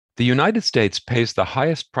The United States pays the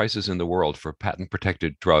highest prices in the world for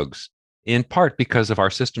patent-protected drugs, in part because of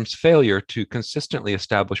our system's failure to consistently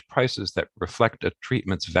establish prices that reflect a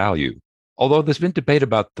treatment's value. Although there's been debate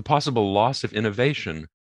about the possible loss of innovation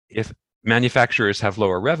if manufacturers have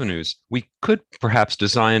lower revenues, we could perhaps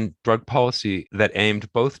design drug policy that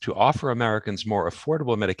aimed both to offer Americans more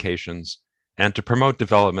affordable medications and to promote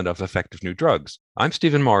development of effective new drugs. I'm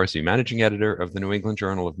Stephen Morrissey, managing editor of the New England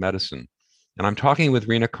Journal of Medicine, and I'm talking with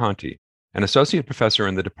Rena Conti, an associate professor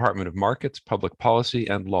in the Department of Markets, Public Policy,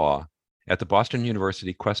 and Law at the Boston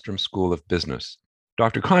University Questrom School of Business.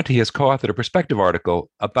 Dr. Conti has co-authored a perspective article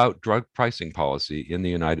about drug pricing policy in the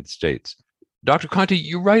United States. Dr. Conti,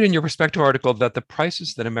 you write in your perspective article that the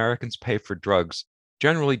prices that Americans pay for drugs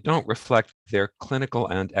generally don't reflect their clinical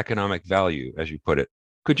and economic value, as you put it.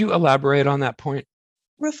 Could you elaborate on that point?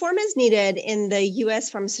 Reform is needed in the U.S.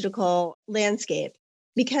 pharmaceutical landscape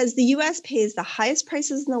because the U.S. pays the highest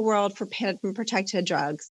prices in the world for patent-protected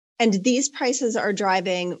drugs, and these prices are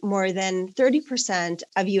driving more than 30%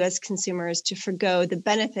 of U.S. consumers to forgo the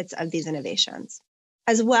benefits of these innovations,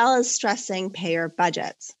 as well as stressing payer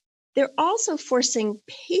budgets. They're also forcing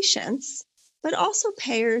patients, but also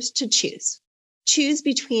payers to choose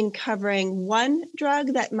between covering one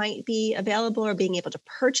drug that might be available or being able to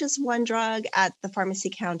purchase one drug at the pharmacy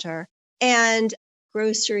counter and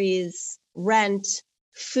groceries, rent,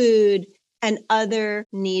 food, and other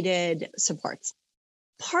needed supports.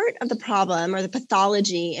 Part of the problem or the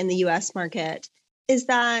pathology in the US market is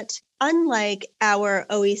that unlike our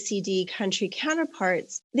OECD country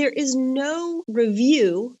counterparts, there is no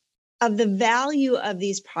review of the value of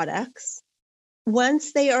these products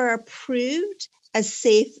once they are approved as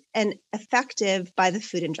safe and effective by the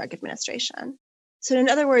Food and Drug Administration. So in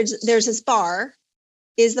other words, there's this bar,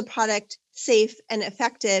 is the product safe and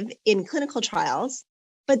effective in clinical trials?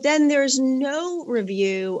 But then there's no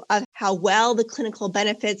review of how well the clinical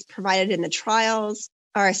benefits provided in the trials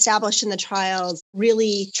are established in the trials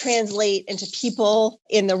really translate into people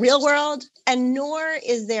in the real world, and nor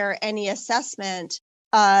is there any assessment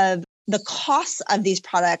of the costs of these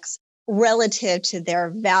products relative to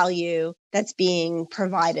their value that's being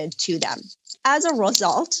provided to them. As a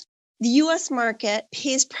result, the US market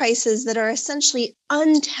pays prices that are essentially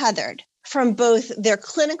untethered from both their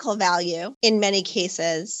clinical value in many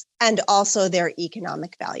cases and also their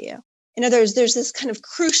economic value. In other words, there's this kind of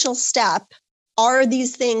crucial step. Are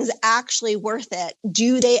these things actually worth it?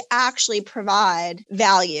 Do they actually provide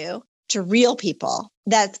value to real people?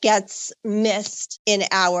 That gets missed in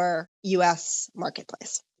our US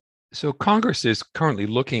marketplace. So Congress is currently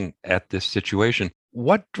looking at this situation.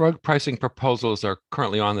 What drug pricing proposals are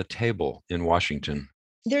currently on the table in Washington?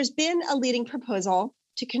 There's been a leading proposal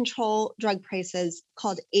to control drug prices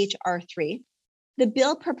called H.R. 3. The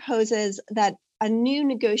bill proposes that a new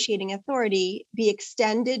negotiating authority be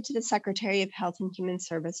extended to the Secretary of Health and Human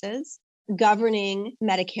Services, governing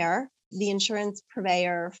Medicare, the insurance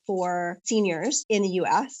purveyor for seniors in the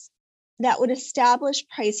US, that would establish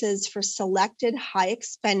prices for selected high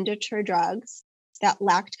expenditure drugs that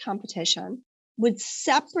lacked competition, would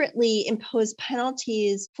separately impose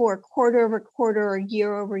penalties for quarter over quarter or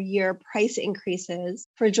year over year price increases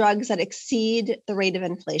for drugs that exceed the rate of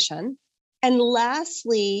inflation, and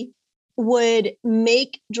lastly, would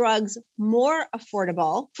make drugs more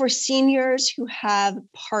affordable for seniors who have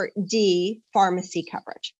Part D pharmacy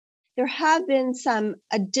coverage. There have been some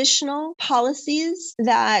additional policies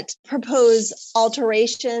that propose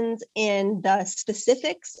alterations in the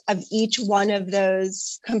specifics of each one of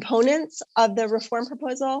those components of the reform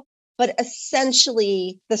proposal, but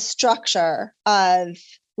essentially the structure of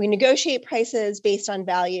we negotiate prices based on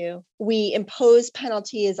value. We impose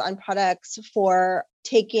penalties on products for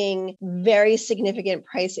taking very significant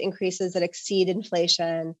price increases that exceed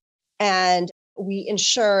inflation. And we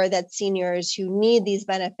ensure that seniors who need these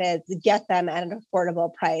benefits get them at an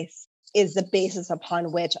affordable price is the basis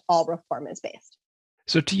upon which all reform is based.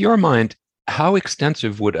 So to your mind, how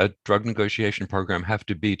extensive would a drug negotiation program have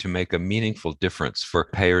to be to make a meaningful difference for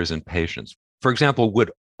payers and patients? For example,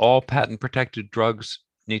 would all patent-protected drugs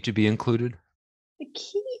need to be included? The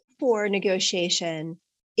key for negotiation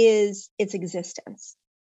is its existence.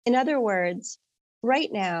 In other words, right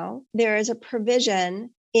now, there is a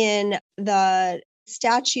provision in the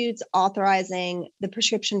statutes authorizing the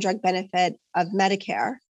prescription drug benefit of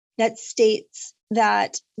Medicare that states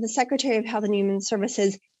that the Secretary of Health and Human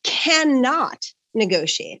Services cannot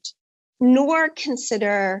negotiate, nor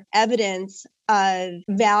consider evidence of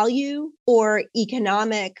value or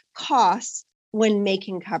economic costs when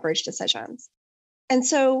making coverage decisions. And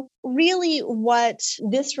so, really, what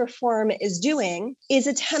this reform is doing is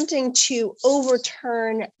attempting to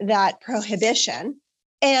overturn that prohibition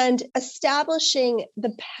and establishing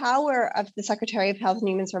the power of the Secretary of Health and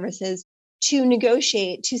Human Services to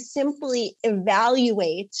negotiate, to simply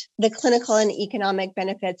evaluate the clinical and economic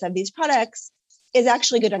benefits of these products is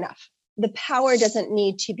actually good enough. The power doesn't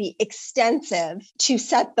need to be extensive to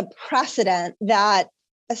set the precedent that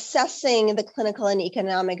assessing the clinical and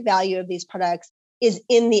economic value of these products is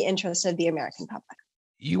in the interest of the American public.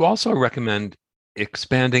 You also recommend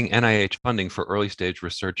expanding NIH funding for early stage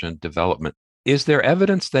research and development. Is there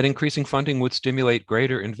evidence that increasing funding would stimulate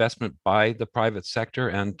greater investment by the private sector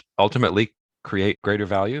and ultimately create greater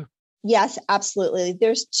value? Yes, absolutely.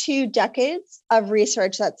 There's 2 decades of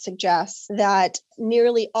research that suggests that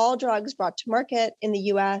nearly all drugs brought to market in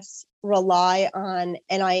the US rely on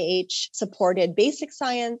NIH supported basic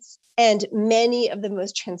science, and many of the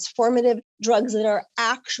most transformative drugs that are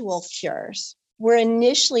actual cures were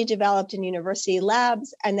initially developed in university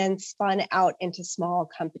labs and then spun out into small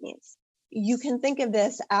companies. You can think of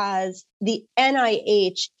this as the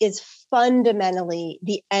NIH is fundamentally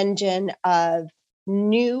the engine of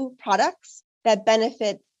new products that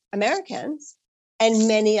benefit Americans and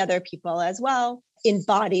many other people as well,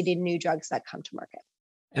 embodied in new drugs that come to market.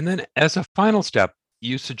 And then, as a final step,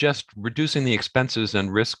 you suggest reducing the expenses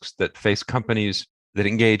and risks that face companies that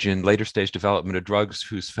engage in later stage development of drugs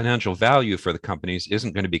whose financial value for the companies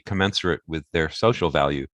isn't going to be commensurate with their social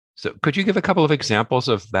value. So, could you give a couple of examples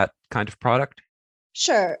of that kind of product?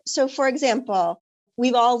 Sure. So, for example,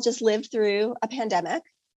 we've all just lived through a pandemic,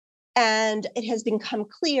 and it has become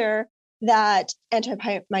clear that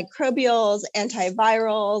antimicrobials,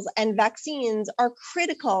 antivirals, and vaccines are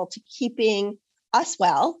critical to keeping us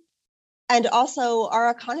well and also our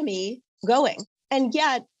economy going. And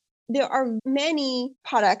yet, there are many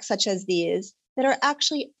products such as these that are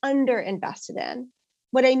actually underinvested in.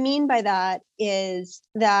 What I mean by that is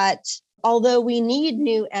that although we need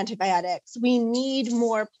new antibiotics, we need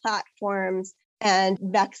more platforms and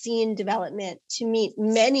vaccine development to meet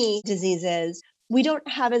many diseases, we don't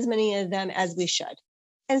have as many of them as we should.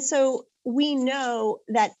 And so we know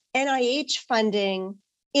that NIH funding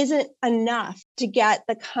isn't enough to get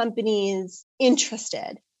the companies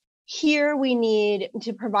interested. Here we need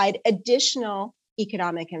to provide additional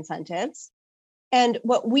economic incentives. And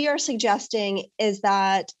what we are suggesting is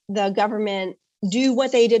that the government do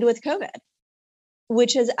what they did with COVID,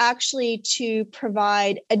 which is actually to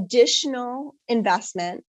provide additional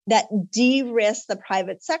investment that de-risks the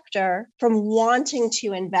private sector from wanting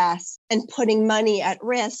to invest and putting money at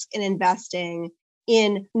risk in investing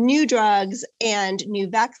in new drugs and new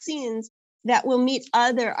vaccines that will meet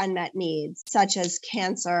other unmet needs, such as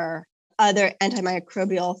cancer, other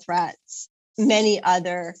antimicrobial threats, many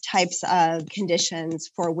other types of conditions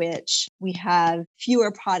for which we have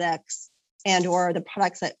fewer products and or the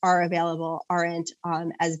products that are available aren't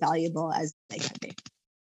as valuable as they could be.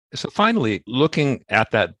 So finally, looking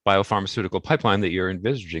at that biopharmaceutical pipeline that you're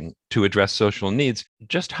envisaging to address social needs,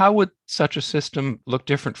 just how would such a system look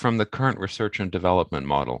different from the current research and development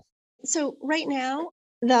model? So right now,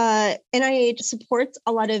 the NIH supports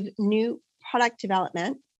a lot of new product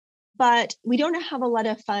development, but we don't have a lot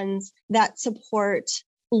of funds that support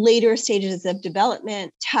later stages of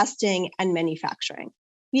development, testing, and manufacturing.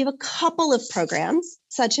 We have a couple of programs,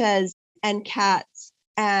 such as NCATS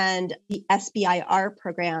and the SBIR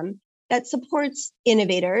program, that supports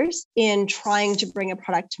innovators in trying to bring a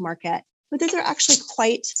product to market. But those are actually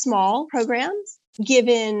quite small programs,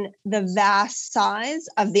 given the vast size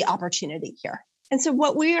of the opportunity here. And so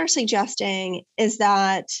what we are suggesting is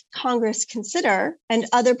that Congress consider, and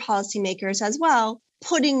other policymakers as well,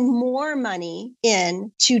 putting more money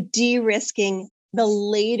in to de-risking the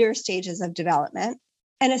later stages of development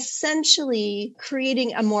and essentially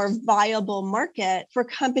creating a more viable market for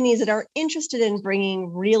companies that are interested in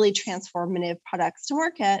bringing really transformative products to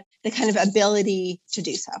market, the kind of ability to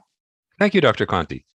do so. Thank you, Dr. Conti.